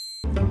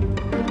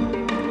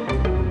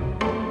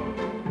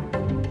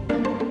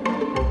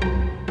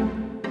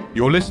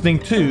You're listening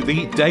to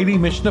the Daily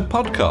Mishnah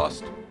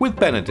Podcast with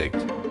Benedict.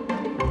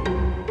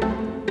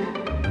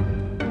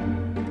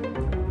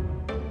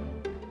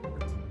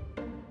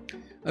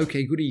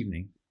 Okay, good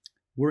evening.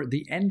 We're at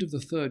the end of the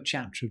third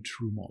chapter of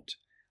Terumot.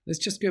 Let's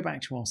just go back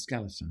to our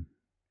skeleton.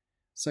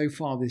 So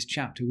far this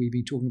chapter we've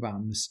been talking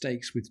about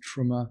mistakes with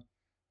truma,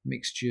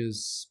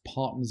 mixtures,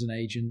 partners and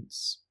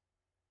agents,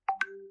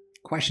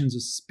 questions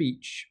of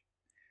speech.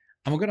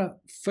 And we're going to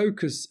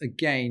focus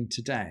again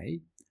today,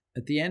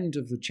 at the end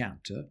of the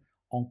chapter,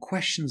 on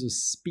questions of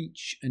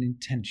speech and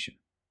intention.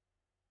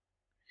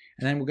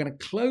 And then we're going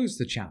to close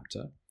the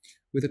chapter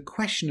with a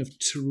question of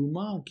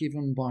terumah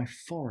given by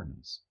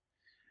foreigners.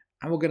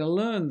 And we're going to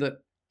learn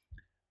that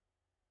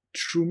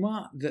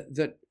truma,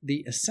 that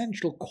the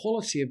essential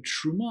quality of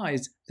truma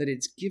is that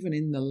it's given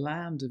in the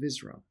land of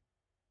Israel.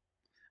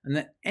 And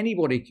that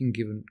anybody can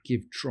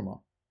give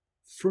truma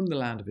from the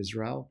land of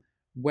Israel,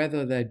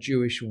 whether they're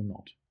Jewish or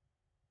not.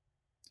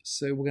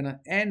 So we're going to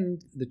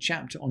end the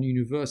chapter on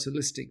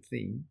universalistic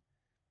theme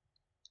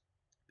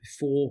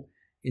before,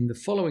 in the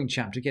following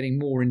chapter, getting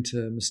more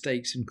into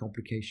mistakes and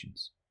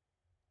complications.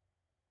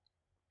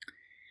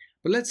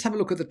 But let's have a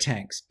look at the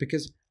text,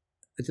 because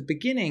at the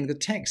beginning, the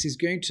text is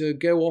going to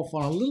go off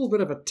on a little bit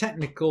of a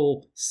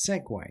technical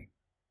segue.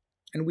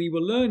 And we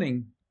were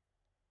learning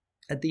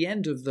at the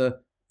end of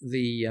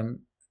in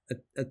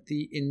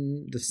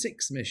the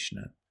sixth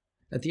Mishnah,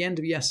 at the end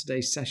of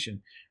yesterday's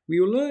session, we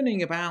were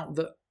learning about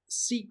the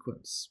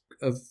sequence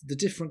of the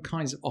different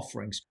kinds of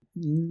offerings.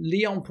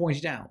 Leon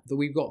pointed out that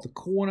we've got the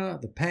corner,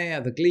 the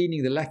pear, the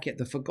gleaning, the leket,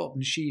 the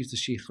forgotten sheaves, the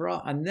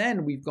shichra, and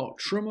then we've got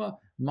truma,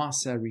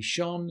 maser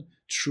rishon,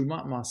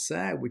 trumat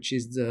maser, which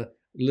is the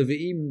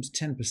Levi'im's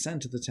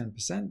 10% of the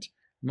 10%,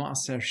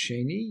 maser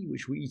sheni,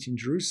 which we eat in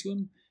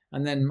Jerusalem,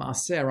 and then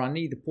maser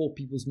ani, the poor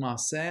people's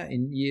maser,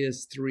 in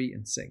years 3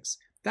 and 6.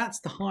 That's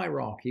the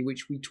hierarchy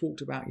which we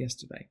talked about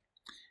yesterday.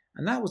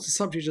 And that was the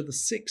subject of the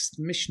sixth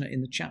Mishnah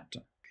in the chapter.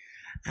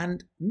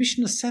 And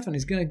Mishnah 7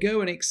 is going to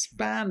go and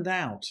expand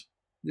out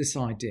this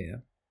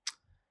idea.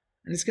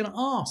 And it's going to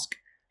ask,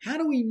 how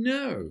do we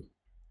know?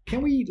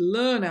 Can we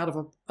learn out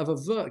of a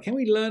verse? Can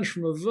we learn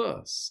from a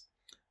verse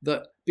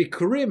that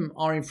bikurim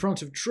are in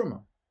front of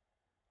truma?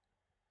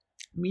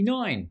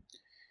 Minayin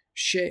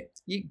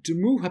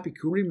she'yikdemu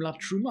habikurim la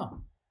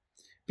truma.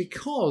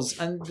 Because,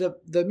 and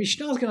the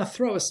Mishnah is going to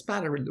throw a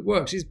spanner in the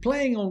works. It's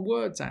playing on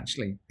words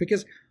actually,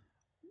 because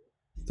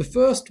the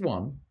first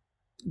one,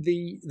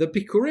 the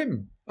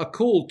bikurim are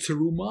called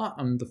terumah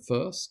and the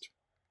first,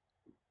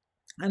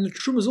 and the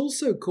truma is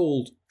also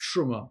called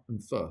truma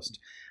and first.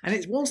 And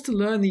it wants to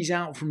learn these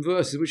out from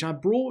verses, which I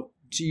brought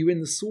to you in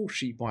the source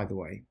sheet, by the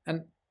way.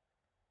 And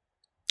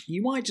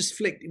you might just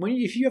flick,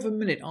 if you have a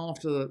minute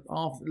after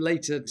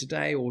later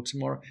today or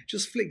tomorrow,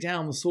 just flick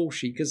down the source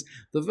sheet, because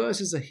the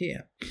verses are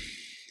here.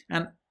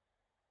 And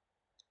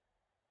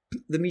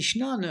the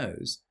Mishnah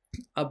knows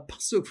a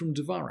pasuk from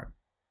Devarim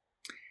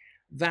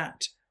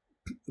that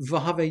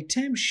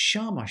V'havetem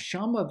shama.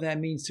 Shama there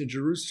means to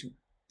Jerusalem.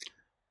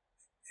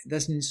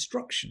 There's an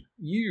instruction.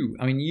 You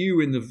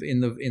in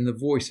the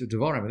voice of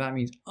Devarim, but that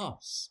means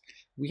us.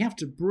 We have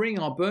to bring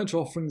our burnt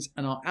offerings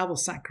and our other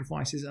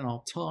sacrifices and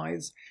our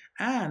tithes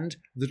and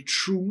the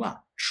trumat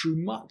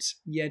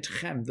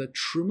yedchem, the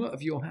truma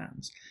of your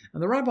hands.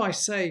 And the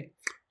rabbis say,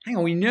 hang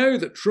on, we know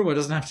that truma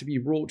doesn't have to be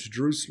brought to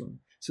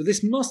Jerusalem, so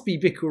this must be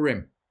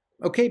bikurim.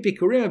 Okay,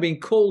 bikurim are being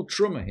called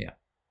truma here.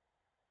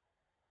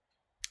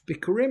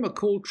 Bikurim are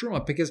called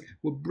truma because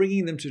we're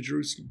bringing them to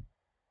Jerusalem.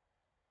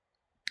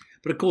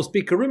 But of course,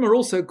 bikurim are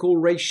also called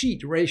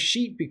reshit.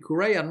 Reshit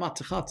bikurei an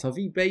matacha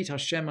tavi beit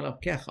Hashem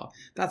Elokecha.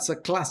 That's a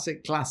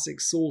classic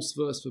source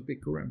verse for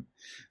bikurim.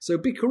 So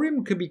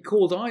bikurim can be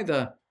called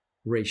either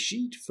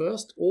reshit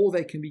first, or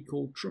they can be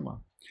called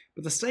truma.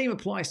 But the same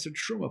applies to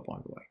truma, by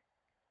the way.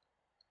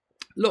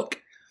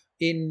 Look,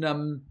 in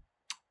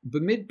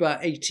Bamidbar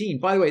 18,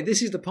 by the way,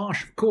 this is the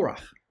Parsha of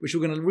Korach, which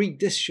we're going to read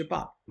this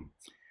Shabbat.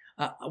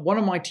 One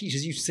of my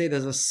teachers used to say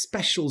there's a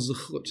special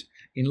zechut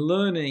in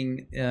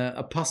learning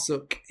a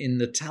pasuk in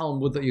the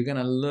Talmud that you're going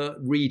to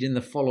read in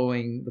the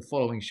following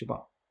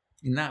Shabbat,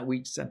 in that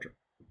week's Center.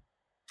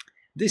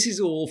 This is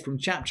all from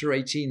chapter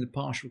 18, the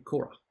Parsha of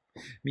Korach.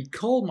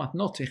 Mikol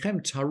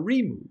matnotechem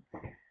tarimu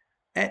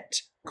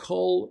et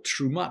kol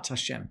trumat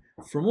Hashem.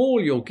 From all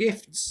your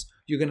gifts,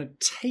 you're going to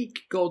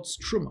take God's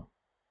truma.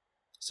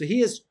 So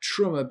here's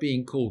truma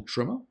being called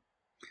truma.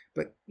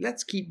 But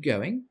let's keep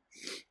going.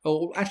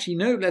 Or actually,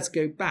 no, let's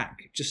go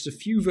back just a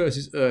few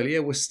verses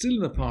earlier. We're still in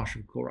the Parsha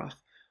of Korach.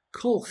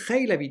 Kol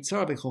chelev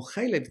yitzar v'kol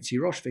chelev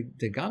tirosh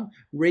v'degan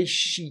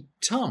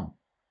reshitam.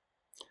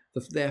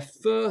 Their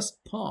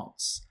first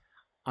parts.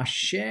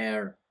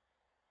 Asher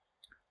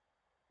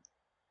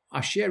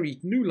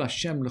yitnu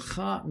l'Hashem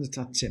l'cha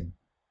netatim.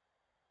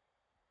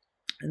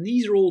 And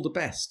these are all the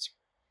best.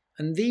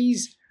 And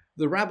these,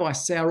 the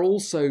rabbis say, are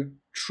also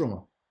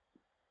truma.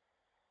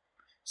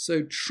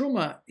 So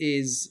truma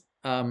is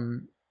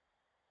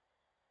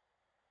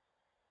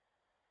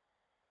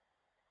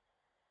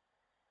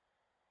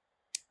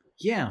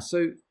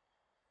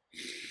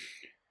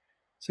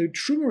So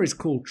truma is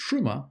called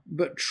truma,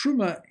 but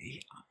truma,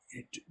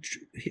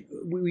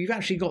 we've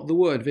actually got the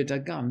word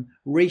v'dagan,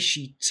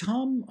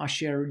 reshitam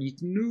asher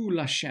yitnu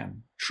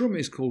lashem. Truma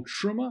is called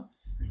truma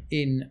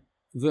in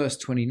verse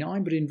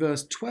 29, but in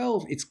verse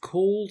 12 it's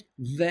called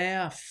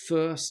their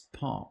first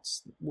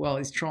parts. Well,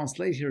 it's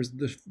translated here as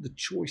the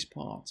choice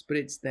parts, but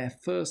it's their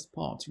first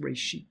parts,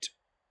 reshit.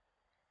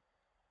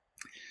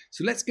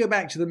 So let's go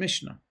back to the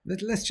Mishnah.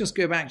 Let's just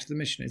go back to the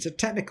Mishnah. It's a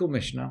technical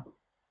Mishnah,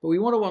 but we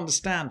want to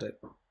understand it.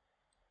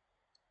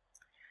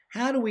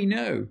 How do we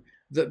know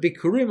that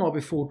Bikurim are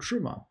before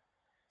Truma,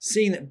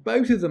 seeing that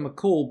both of them are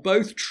called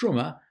both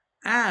Truma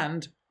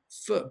and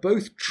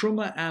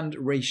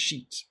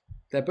Reshit?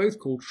 They're both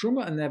called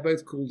Truma and they're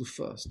both called the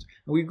first.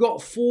 And we've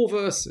got 4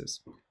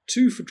 verses,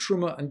 2 for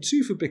Truma and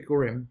 2 for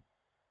Bikurim,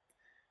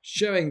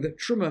 showing that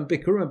Truma and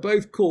Bikurim are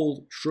both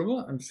called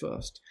Truma and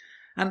first.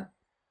 And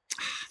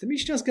the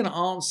Mishnah is going to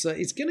answer,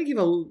 it's going to give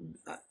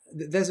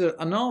there's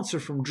an answer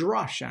from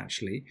Drush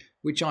actually,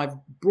 which I've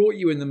brought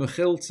you in the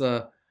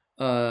Mechilta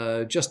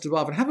just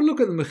above. And have a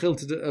look at the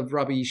Mechilta of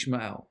Rabbi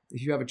Ishmael,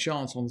 if you have a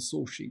chance on the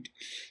source sheet.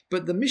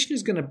 But the Mishnah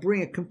is going to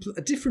bring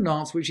a different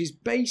answer, which is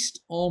based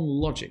on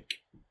logic.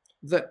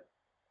 That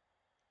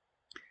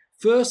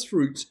first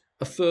fruits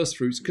are first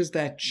fruits because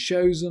they're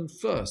chosen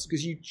first,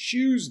 because you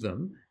choose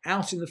them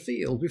out in the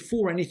field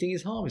before anything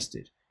is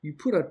harvested. You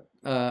put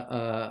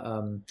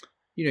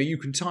you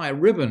can tie a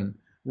ribbon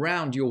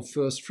round your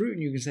first fruit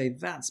and you can say,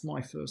 that's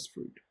my first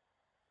fruit.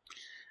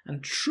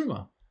 And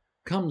Truma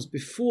comes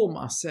before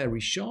Maaser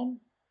Rishon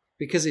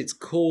because it's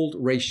called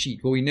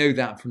Reshit. Well, we know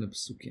that from the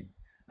Pesukim.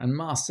 And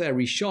Maaser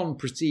Rishon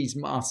precedes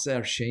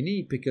Maaser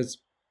Sheni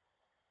because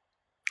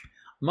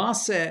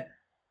Maaser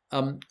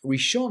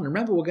Rishon,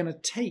 remember, we're going to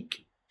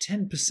take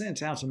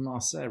 10% out of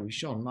Maaser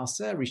Rishon.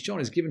 Maaser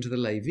Rishon is given to the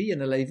Levi,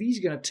 and the Levi is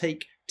going to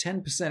take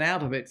 10%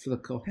 out of it for the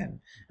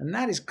Kohen. And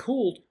that is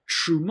called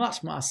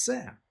Trumat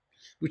Maaser,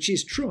 which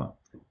is Truma.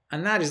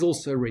 And that is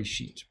also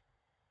Reshit.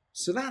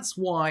 So that's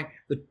why,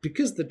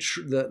 because the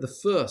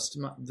first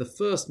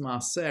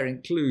Maaser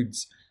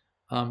includes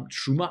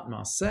Trumat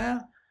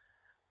Maaser,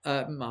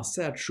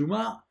 Maaser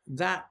Truma,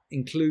 that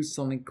includes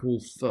something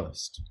called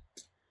first.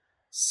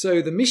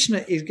 So the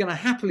Mishnah is going to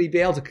happily be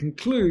able to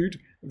conclude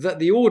that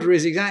the order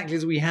is exactly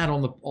as we had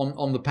on the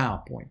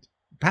PowerPoint.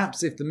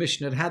 Perhaps if the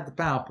Mishnah had the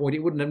PowerPoint, it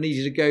wouldn't have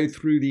needed to go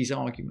through these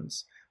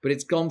arguments, but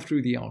it's gone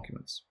through the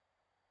arguments.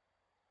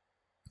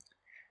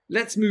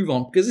 Let's move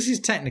on, because this is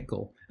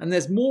technical, and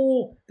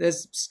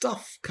there's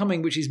stuff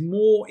coming which is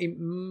more,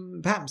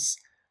 perhaps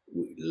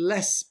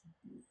less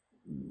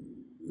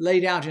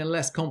laid out in a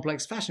less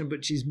complex fashion, but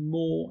which is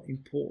more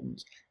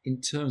important in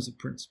terms of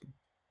principle.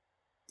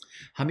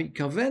 Someone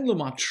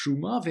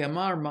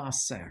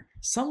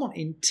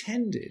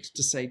intended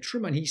to say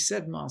Truma and he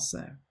said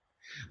Maaser.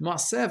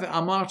 Maaser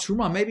ve'amar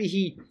Truma. Maybe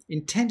he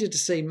intended to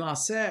say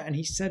Maaser and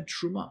he said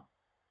Truma.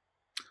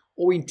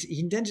 Or he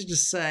intended to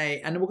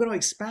say, and we're going to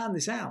expand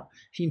this out,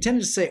 he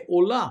intended to say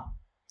Olah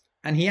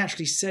and he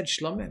actually said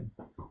Shlamim.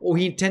 Or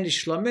he intended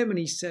Shlamim and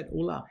he said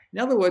Olah. In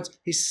other words,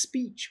 his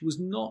speech was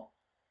not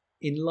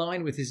in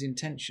line with his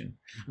intention.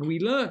 And we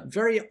learned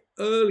very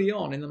early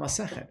on in the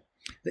Masechet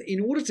that in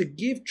order to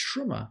give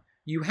Truma,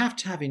 you have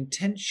to have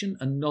intention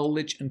and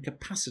knowledge and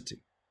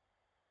capacity.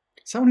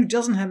 Someone who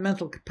doesn't have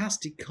mental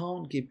capacity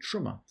can't give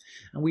Truma.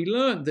 And we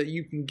learned that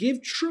you can give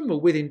Truma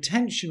with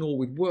intention or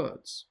with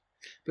words.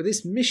 But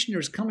this Mishnah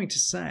is coming to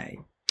say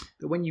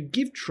that when you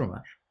give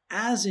Truma,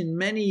 as in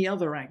many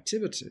other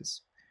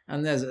activities,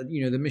 and there's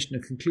the Mishnah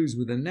concludes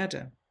with a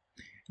neder,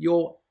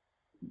 your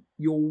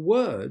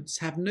words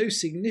have no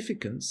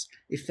significance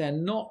if they're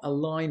not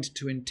aligned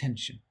to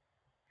intention.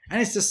 And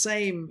it's the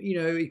same,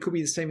 it could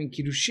be the same in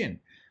Kiddushin.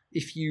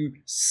 If you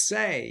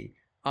say,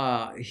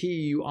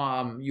 you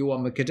are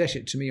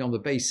Mekadeshet to me on the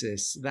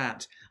basis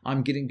that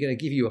I'm going to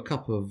give you a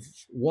cup of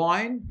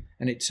wine,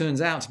 and it turns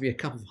out to be a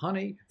cup of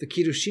honey, the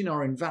Kiddushin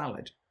are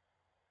invalid.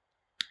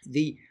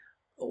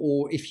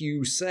 Or if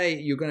you say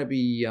you're going to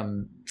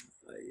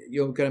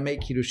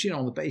make Kiddushin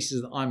on the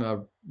basis that I'm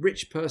a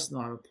rich person,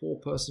 I'm a poor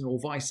person, or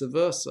vice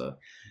versa,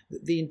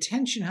 the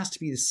intention has to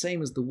be the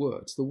same as the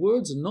words. The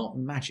words are not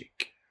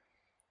magic.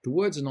 The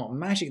words are not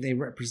magic, they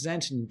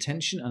represent an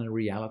intention and a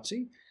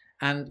reality.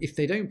 And if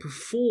they don't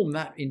perform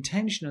that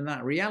intention and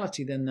that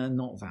reality, then they're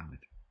not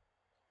valid.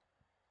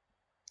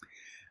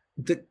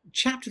 The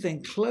chapter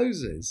then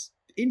closes,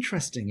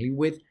 interestingly,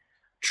 with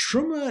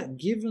Truma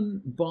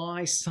given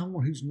by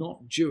someone who's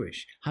not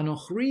Jewish.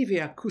 Hanochri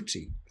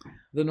ve'akuti.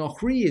 The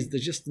Nochri is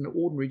just an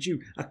ordinary Jew.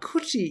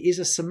 Akuti is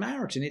a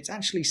Samaritan. It's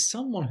actually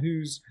someone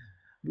who's,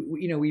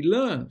 we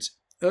learned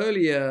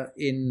earlier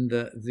in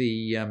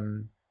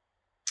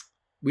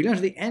we learned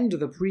at the end of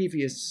the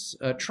previous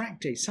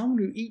tractate, someone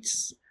who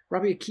eats,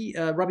 Rabbi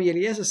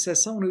Eliezer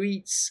says, someone who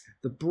eats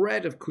the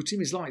bread of Kutim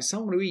is like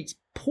someone who eats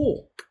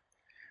pork.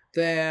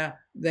 They're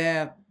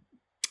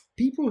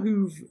people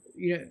who've,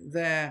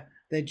 they're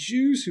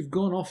Jews who've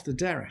gone off the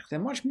derech. They're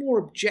much more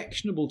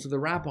objectionable to the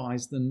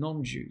rabbis than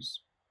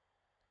non-Jews.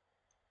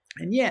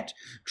 And yet,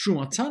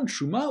 Trumatan,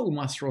 Truma,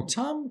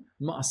 Umasrotam,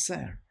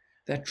 Maaser.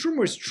 Their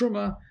truma is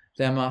truma,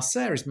 their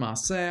maaser is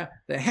maaser,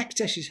 their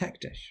hekdesh is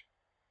hekdesh.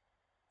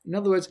 In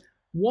other words,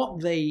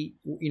 what they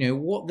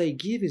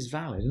give is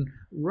valid. And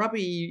Rabbi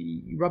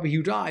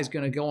Yehuda is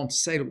going to go on to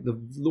say that the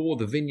law of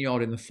the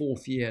vineyard in the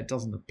 4th year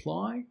doesn't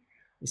apply.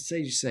 The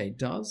sages say it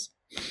does.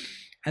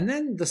 And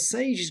then the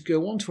sages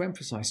go on to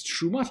emphasize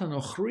Trumat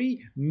anochri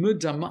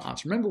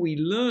mudama'at. Remember, we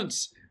learnt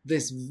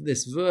this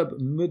verb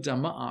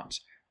mudama'at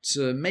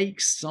to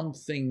make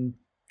something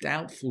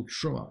doubtful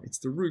truma. It's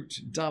the root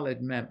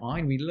daled mem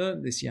ein. We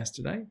learnt this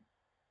yesterday.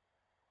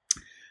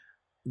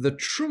 The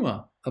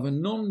truma of a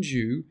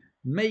non-Jew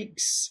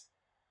makes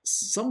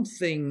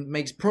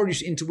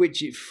produce into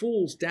which it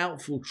falls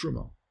doubtful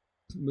truma,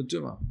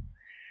 muduma.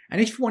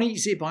 And if one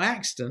eats it by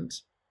accident,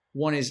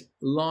 one is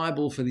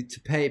liable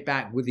to pay it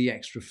back with the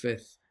extra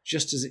fifth,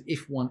 just as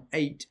if one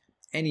ate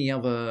any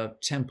other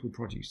temple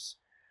produce.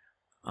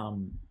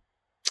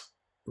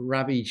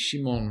 Rabbi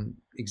Shimon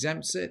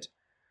exempts it,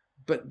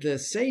 but the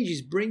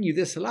sages bring you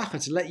this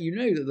halacha to let you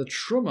know that the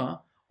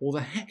truma or the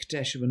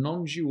hekdesh of a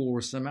non-Jew or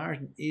a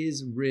Samaritan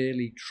is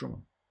really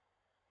truma.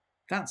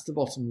 That's the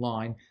bottom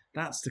line.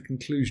 That's the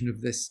conclusion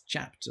of this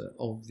chapter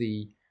of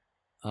the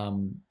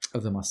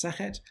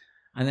Masechet.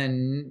 And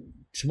then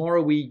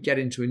tomorrow we get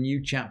into a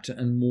new chapter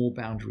and more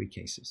boundary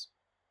cases.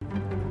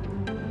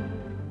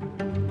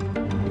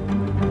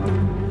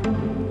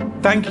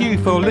 Thank you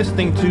for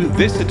listening to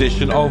this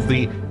edition of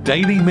the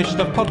Daily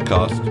Mishnah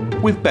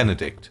Podcast with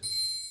Benedict.